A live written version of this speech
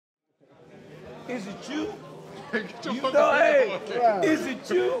Is it you? You know, hey, is it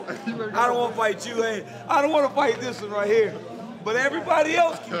you? I don't want to fight you, hey. I don't want to fight this one right here. But everybody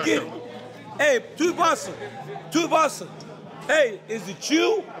else can get it. Hey, Tuivasa. Hey, is it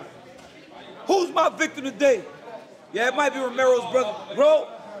you? Who's my victim today? Yeah, it might be Romero's brother. Bro,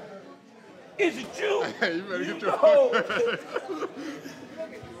 is it you? Hey, you better get your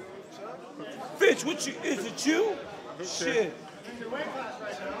Fitch, is it you? Shit.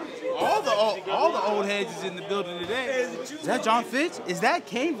 All the old heads is in the building today. Is that John Fitch? Is that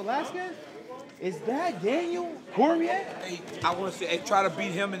Cain Velasquez? Is that Daniel Cormier? Hey, I want to say, hey, try to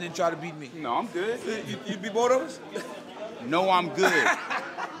beat him and then try to beat me. No, I'm good. You beat both of us? No, I'm good.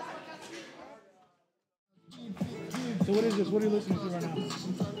 So what is this? What are you listening to right now?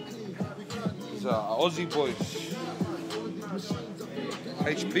 It's Aussie boys.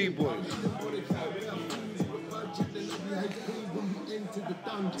 HP boys.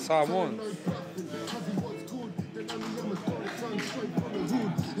 Samoans.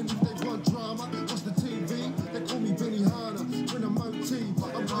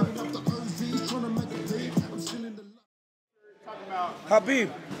 Habib,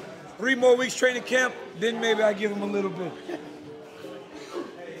 3 more weeks training camp, then maybe I give him a little bit.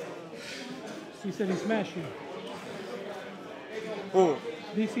 He said he smashed you. Who?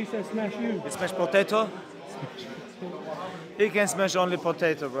 DC said smash you. He smash potato? He can smash only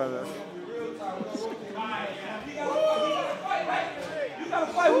potato, brother. You gotta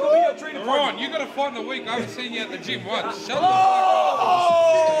fight. Who's gonna be your training partner? Ron, you gotta fight in a week. I haven't seen you at the gym once. Shut the fuck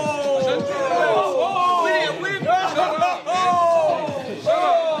up. Shut the fuck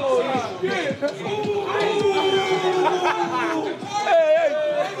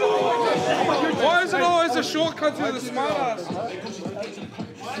Why is it always a shortcut to the smart ass?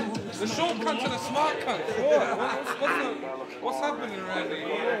 The shortcut to the smart cunt. What's happening around here?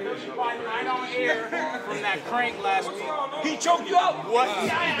 Right on air from that crank last week. He choked you out. What? I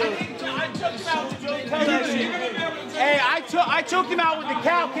choked him out with Joe Kelly. Hey, I choked him out with the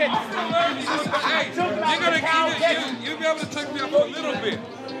cow kick. Hey, you'll be able to choke me out for a little bit.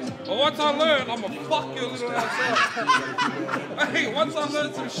 But once I learn, I'm gonna fuck your little ass up. Hey, once I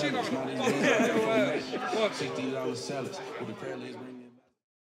learn some shit, I'm gonna fuck your little ass. Look.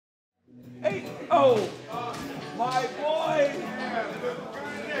 Hey, oh, my boy.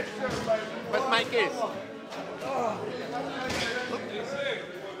 What's my kiss?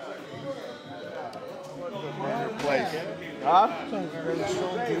 Huh?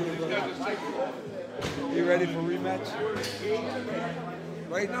 You ready for rematch?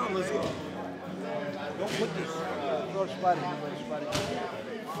 Right now, let's go. Don't put this.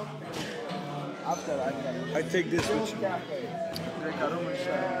 I take this with you.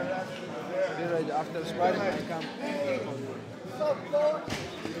 After sparring, I come.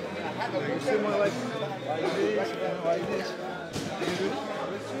 You see my like this.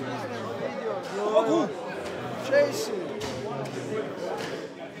 Oh, Chasing.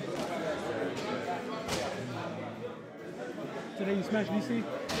 Today you smashed DC?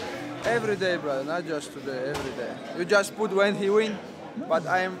 Every day, brother, not just today, every day. You just put when he win, but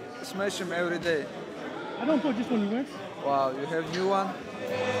I am smash him every day. I don't put just when you win. Wow, you have new one?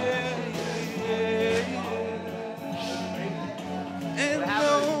 And no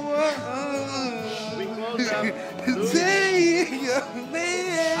one.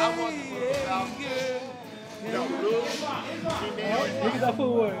 Look at that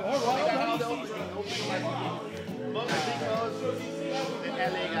footwork. All right.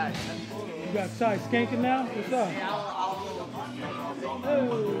 You got Ty skanking now? What's up?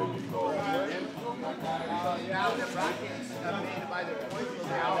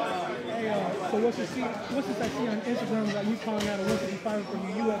 Hey, so what's this I see on Instagram about you calling out a 155 for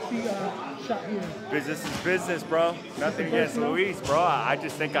your UFC shot here? Business is business, bro. Nothing against Luis, bro. I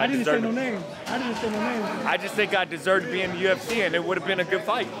just think I didn't deserve say no names. I didn't say no names. I just think I deserved to be in the UFC, and it would have been a good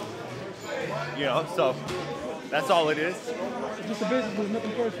fight. You know, so that's all it is. It's just a business move,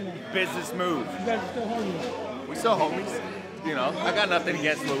 nothing personal. Business move. You guys are still homies. We still homies. You know, I got nothing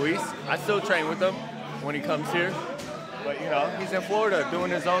against Luis. I still train with him when he comes here. But, you know, he's in Florida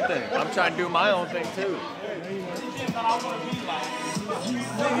doing his own thing. I'm trying to do my own thing, too.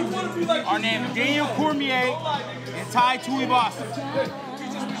 Our name is Daniel Cormier and Ty Tuivasa.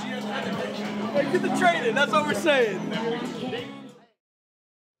 Hey, get the training. That's what we're saying.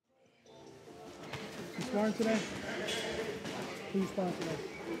 You sparring today? Who you sparring today?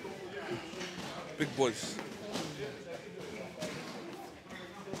 Big boys.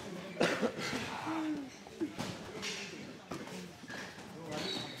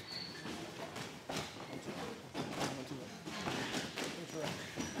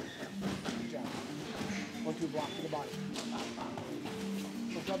 2 blocks to the body.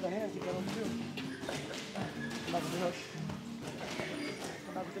 Lift up the hands, you got them 2. Come back with the hook.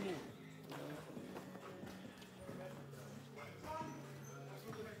 Come back with the knee.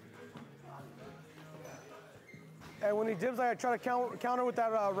 And when he dips, I try to counter with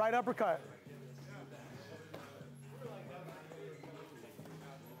that right uppercut.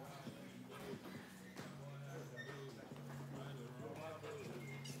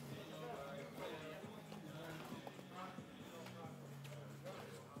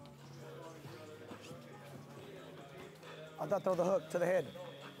 I thought throw the hook to the head.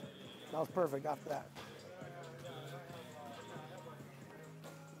 That was perfect after that.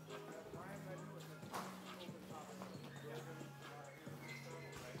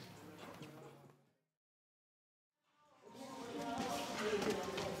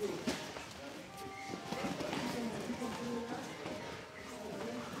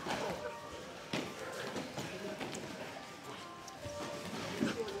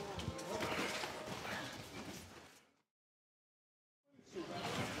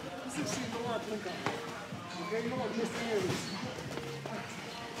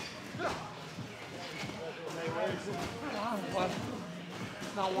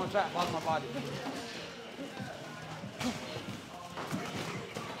 Not one track, block my body.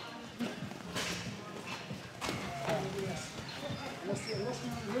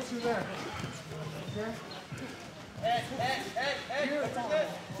 Let's do that. Okay? Hey,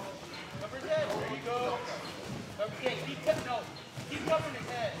 cover his head. There you go. Cover his head. Keep covering his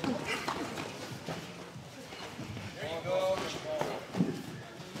head. There you go.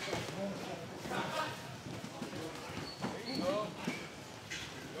 There you go.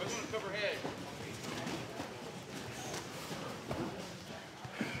 You always want to cover head.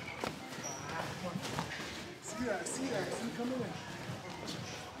 See that, see come in.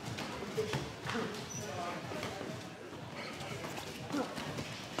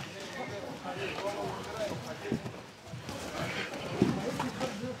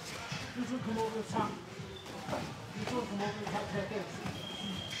 This will come over the top. This will come over the top like this.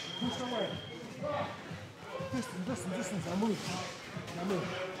 Push away. Distance. I move.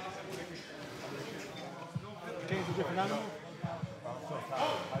 Change a different animal.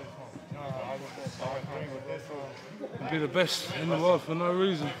 Be the best in the world for no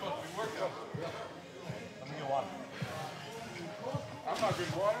reason. I'm not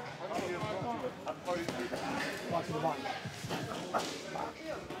drinking water. Walk to the bottom.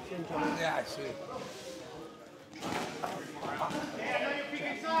 Yeah, I see.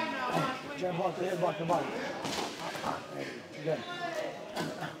 Jab block the head, block the body. Good.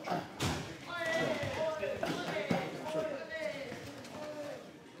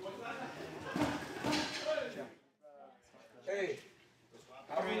 Hey,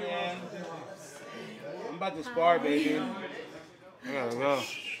 I'm about to spar, baby. I gotta go.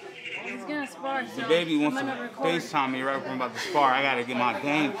 He's gonna spar, so The baby wants I'm to gonna record. FaceTime me right when I'm about to spar. I gotta get my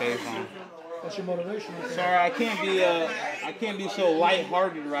game face on. That's your motivation. Sorry, I can't be so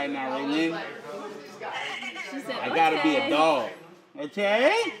lighthearted right now, Raylene. She said, I gotta be a dog.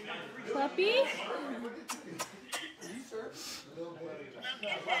 Okay? Puppy?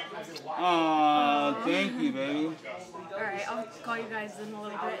 Oh, thank you, baby. Alright, I'll call you guys in a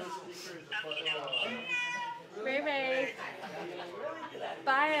little bit. Ray Ray.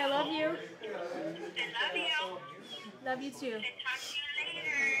 Bye, I love you. I love you. Love you too. Talk to you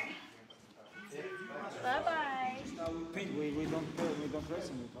later. Bye-bye. We don't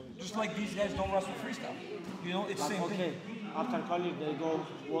wrestle. just like these guys don't wrestle freestyle. You know, it's the same Okay, thing. after college they go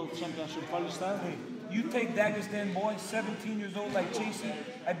World Championship college style. Hey, you take Dagestan boy, 17 years old like Chasey,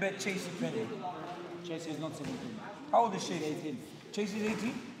 I bet Chasey Penny. Chase is not 17. How old is Chasey? 18. Chasey's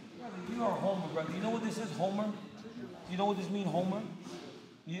 18? You are Homer, brother. You know what this is, Homer? You know what this means, Homer?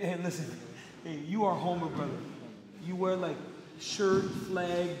 Hey, listen. Hey, you are Homer, brother. You wear like shirt,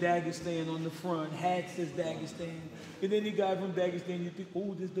 flag, Dagestan on the front, hat says Dagestan. And any guy from Dagestan, you think,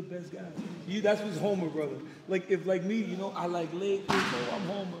 oh, this is the best guy. That's what's Homer, brother. Like, if like me, you know, I like Lakers, oh, I'm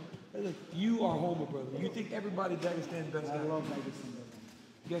Homer. Like, you are Homer, brother. You think everybody Dagestan's best guy. I love Dagestan.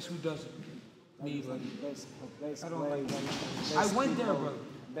 Guess who doesn't? Me, brother. Best I don't play, like best I went there, people, brother.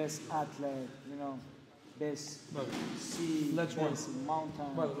 Best athlete, you know, best Brother, sea, let's run. best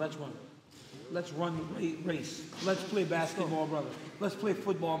mountain. Brother, let's run. Let's run the race. Let's play basketball, brother. Let's play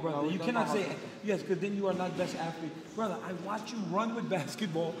football, brother. You cannot say yes, because then you are not best athlete. Brother, I watch you run with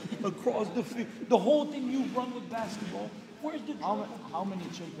basketball across the field. The whole thing you run with basketball. Where's the How many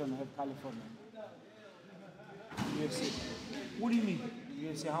champions have California? UFC. What do you mean?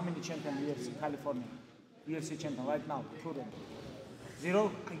 UFC, how many champions UFC? California. UFC champion right now, prove it.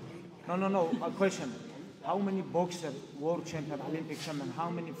 0? No. A question. how many boxer, world champion, Olympic champion, how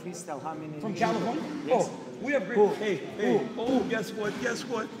many freestyle, how many... From California? Yes. Oh, we have great... Hey. Oh, guess what?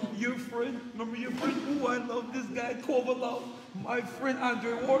 Your friend, remember your friend? Oh, I love this guy, Kovalev. My friend,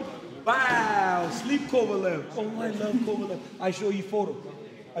 Andre Ward. Wow, sleep Kovalev. Oh, I love Kovalev. I show you photo.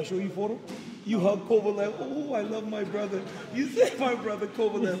 You hug Kovalev. Oh, I love my brother. You say my brother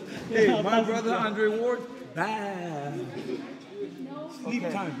Kovalev. Hey, my brother, Andre Ward. Wow. Sleep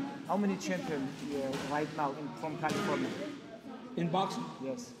time. How many champions right now from California? In boxing?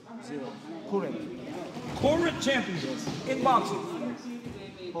 Yes, 0. Current. Current champions? Yes. In boxing?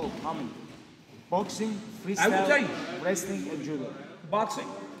 Oh, how many? Boxing, freestyle, I will tell you. wrestling, and judo. Boxing?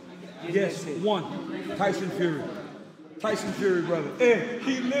 Yes, one. Tyson Fury. Tyson Fury, brother. Hey,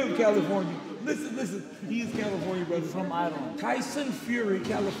 he lived California. Listen. He is California, brother. From Ireland. Tyson Fury,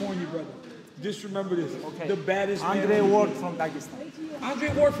 California, brother. Just remember this. Okay. The baddest man. Andre Ward from Dagestan. Andre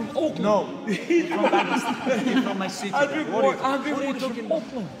Ward from Oakland. No, he's from Dagestan. He's from my city. Andre Ward is talking from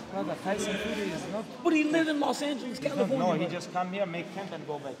Oakland. Brother, Tyson Fury is not... But he lived in Los Angeles, California. No, he just come here, make camp, and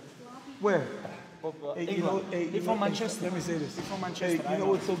go back. Where? England. He's from Manchester. Let me say this. He's from Manchester. Hey, you know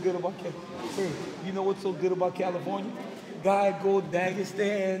what's so good about California? You know what's so good about California? Guy go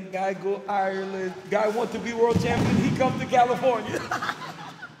Dagestan, guy go Ireland, guy want to be world champion, he come to California.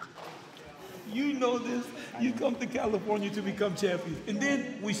 You know this. You come to California to become champion. And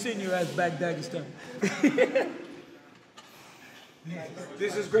then we send your ass back Dagestan.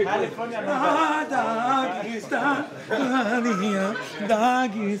 This is great. California. Dagestan,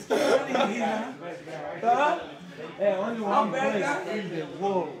 Dagestan. Hey, only one place in the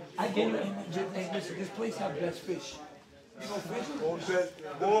world. I get it. Hey, listen, this place has best fish. You know fish?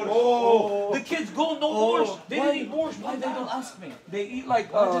 Oh, the kids go no borscht. They didn't eat borscht. Why they don't ask me? They eat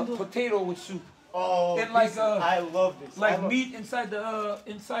like potato with soup. Oh, and like I love this. Like meat inside the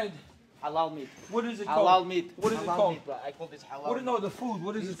inside. Halal meat. What is it called? Halal meat. What is halal it called? Meat, bro. I call this halal. What is the food?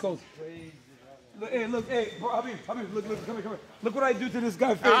 What is it called? Look, hey, bro, Habib, look, come here. Look what I do to this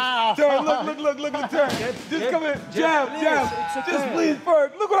guy's face. Turn, look, turn. Just come here, jab. Just please,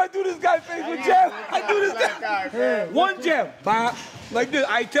 Ferg. Look what I do to this guy's face with jab. I do this guy. One jab, bop, like this.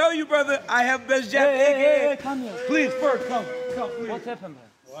 I tell you, brother, I have best jab. Hey, come here. Please, Ferg, come, please. What happened, man?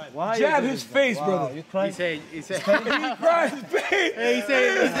 Why jab his face, brother. You crying? He said, He cries his face. he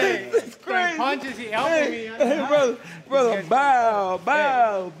said, It's crazy. punches, he helping me. Hey, brother,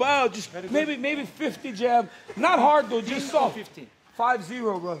 bow. Just maybe 50 jab. Not hard though, just soft. 50.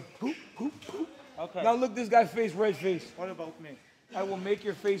 5-0, brother. Poop. Okay. Now look this guy's face, red face. What about me? I will make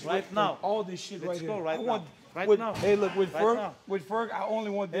your face Right red now. all this shit right Let's here. go right I want, now. Right with, now. Hey, look, with Right now. Ferg, I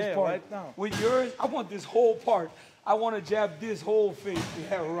only want this Yeah, part. right now. With yours, I want this whole part. I want to jab this whole face.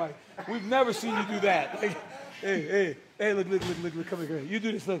 Yeah, right. We've never seen you do that. Like, hey, look, come here. You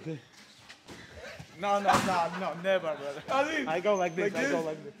do this, look. No, never, brother. I go like this.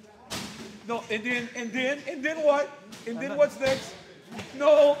 No, and then what? And then what's next?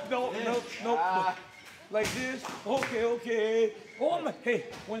 No. Like this. Okay. Oh, I'm like, hey,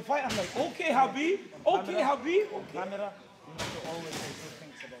 when fight, I'm like, okay, Habib. Okay. Camera, you need to always say good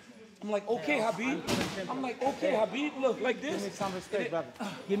things about me. I'm like, okay, Habib. I'm like, okay, Habib. Look, like Give me this. some respect, brother.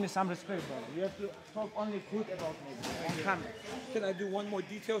 Give me some respect, brother. You have to talk only good about me on camera. Can I do one more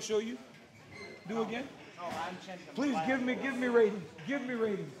detail show you? Do again? No, I'm champion. Please give me ratings. Give me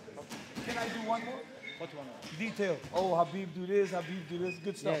ratings. Can I do one more? What one? Detail. Oh, Habib do this,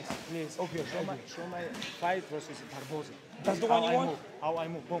 good stuff. Yes, please. Okay, Show my fight versus Barbosa. That's the one you want? How I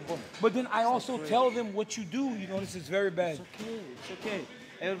move. Boom. But then I also tell them what you do. You know, this is very bad. It's okay.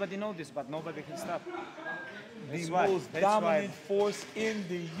 Everybody knows this, but nobody can stop. The most dominant force in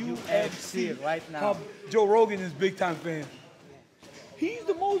the UFC right now. Joe Rogan is big time fan. He's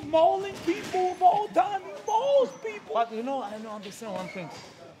the most mauling people of all time. He mauls people. But you know, I don't understand one thing.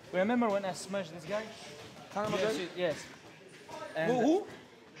 Remember when I smashed this guy? Yes. And Who?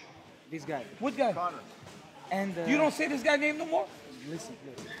 This guy. What guy? Connor. And You don't say this guy name no more? listen.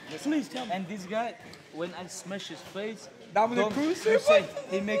 Please tell me. And this guy, when I smash his face, Dominic don't Cruz? you say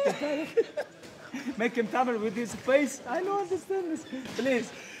he make the title. Make him tamper with his face. I don't understand this.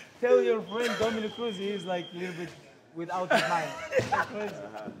 Please tell your friend Dominic Cruz he is like a little bit without his mind.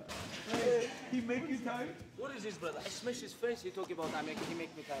 He make you tired? What is this, brother? I smash his face. He talk about he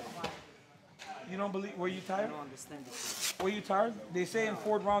make me tired. You don't believe? Were you I tired? don't understand this. Were you tired? They say in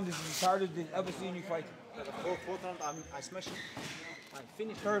fourth round this is the hardest they've ever seen you fight. Fourth round, I smash him. I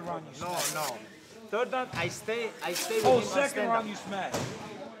finish. Third round you smash. No. Third round, I stay with Oh, him. second round you smash.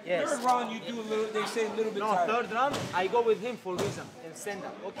 Yes. Third round you do a little. They say a little bit No, tired. third round, I go with him for reason and stand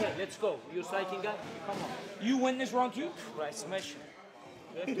up. Okay, let's go. You striking guy, come on. You win this round too? Right, smash him.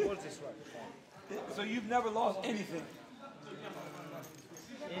 You have to watch this one. So you've never lost anything?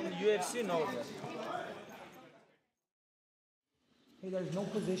 In UFC, no. Hey, there's no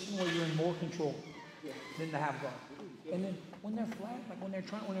position where you're in more control than the half guard. And then when they're flat, like when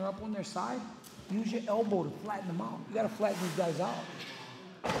they're up on their side, use your elbow to flatten them out. You gotta flatten these guys out.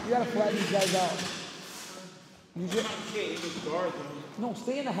 Use it. No,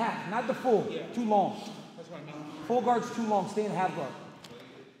 stay in the half, not the full. Too long. That's what I mean. Full guard's too long. Stay in half guard.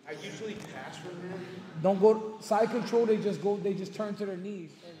 I usually pass from there. Don't go side control. They just turn to their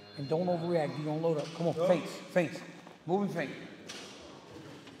knees and don't overreact. You don't load up. Come on, feints, moving feint.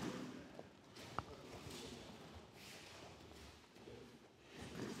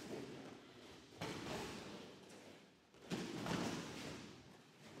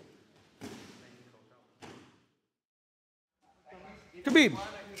 Khabib,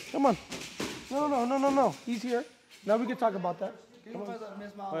 come on. No. He's here. Now we can talk about that.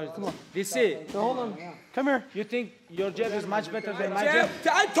 Come on. This is. No, hold on. Come here. You think your jab is much better than my jab?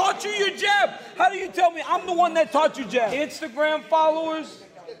 I taught you your jab. How do you tell me I'm the one that taught you jab? Instagram followers,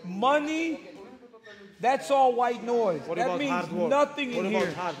 money, that's all white noise. That means nothing in here. What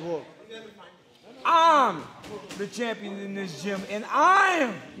about hard work? I'm the champion in this gym, and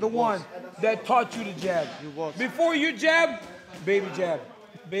I'm the one that taught you the jab. Before your jab, baby jab.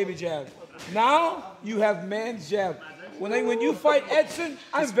 Now you have man's jab. When you fight Edson,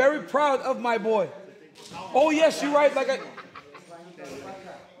 I'm very proud of my boy. Oh yes, you're right.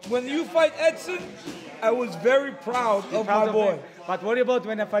 When you fight Edson, I was very proud of my boy. But what about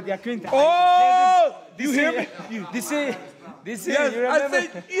when I fight Yaquinta? Oh, do you hear me? This is. Yes, You I remember?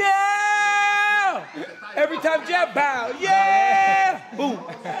 said, yeah! Every time jab, bow, yeah! Boom,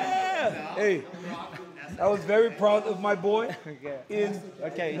 yeah! Hey, I was very proud of my boy in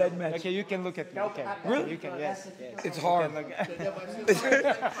that match. Okay, you can look at me. Okay. Really? You can, yes. It's hard.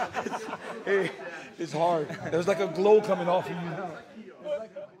 Hey, it's hard. There's like a glow coming off of you.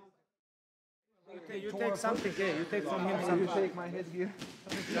 You take something, you take from him something. You take my headgear.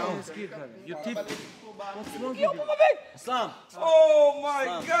 No, you tip. What's wrong with you? Islam. Oh my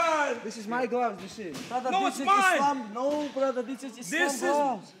God! This is my gloves, you see. Brother, No, this it's is mine. Islam. No, brother, this is Islam This is-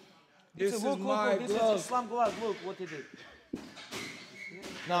 gloves. This is Look, my this is glove. Islam gloves. Look what he did.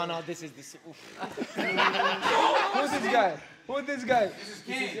 No, this is this. Who's this guy? Who's this guy?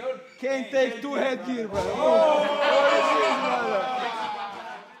 Can't take two headgear, brother. Oh, what is this, brother?